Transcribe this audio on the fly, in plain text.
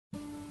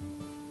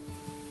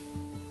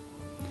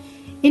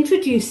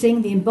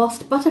Introducing the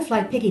embossed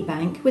butterfly piggy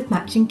bank with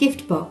matching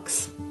gift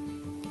box.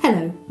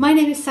 Hello, my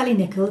name is Sally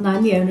Nichol and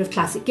I'm the owner of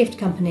Classic Gift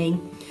Company.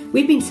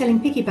 We've been selling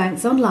piggy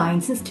banks online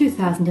since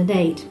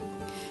 2008.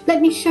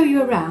 Let me show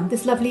you around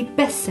this lovely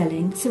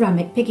best-selling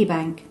ceramic piggy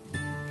bank.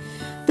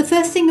 The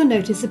first thing you'll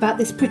notice about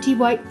this pretty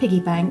white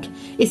piggy bank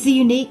is the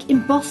unique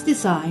embossed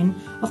design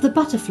of the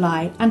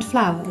butterfly and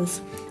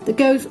flowers that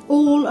goes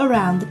all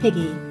around the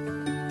piggy,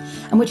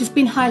 and which has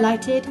been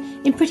highlighted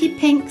in pretty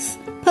pinks,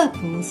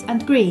 purples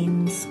and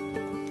greens.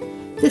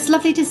 This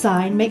lovely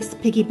design makes the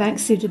piggy bank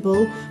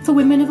suitable for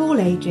women of all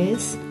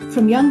ages,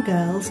 from young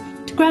girls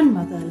to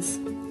grandmothers,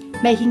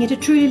 making it a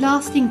truly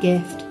lasting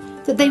gift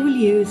that they will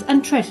use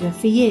and treasure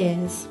for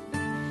years.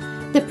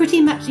 The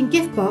pretty matching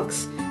gift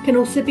box can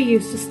also be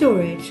used for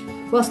storage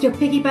whilst your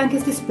piggy bank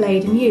is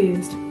displayed and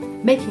used,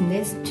 making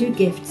this 2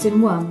 gifts in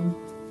 1.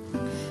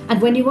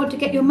 And when you want to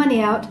get your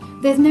money out,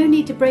 there's no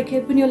need to break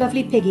open your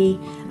lovely piggy,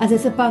 as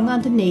there's a bung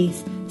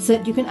underneath so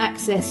that you can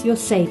access your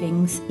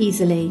savings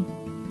easily.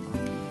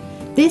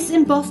 This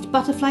embossed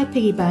butterfly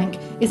piggy bank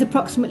is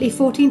approximately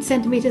 14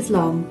 centimetres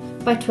long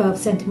by 12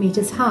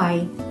 centimetres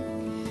high.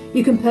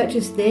 You can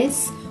purchase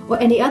this or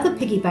any other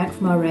piggy bank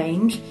from our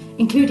range,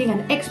 including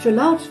an extra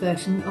large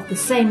version of the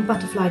same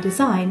butterfly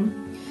design,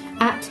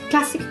 at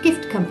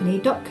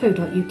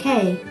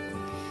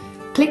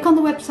classicgiftcompany.co.uk. Click on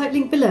the website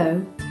link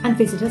below and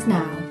visit us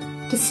now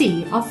to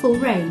see our full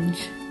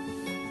range.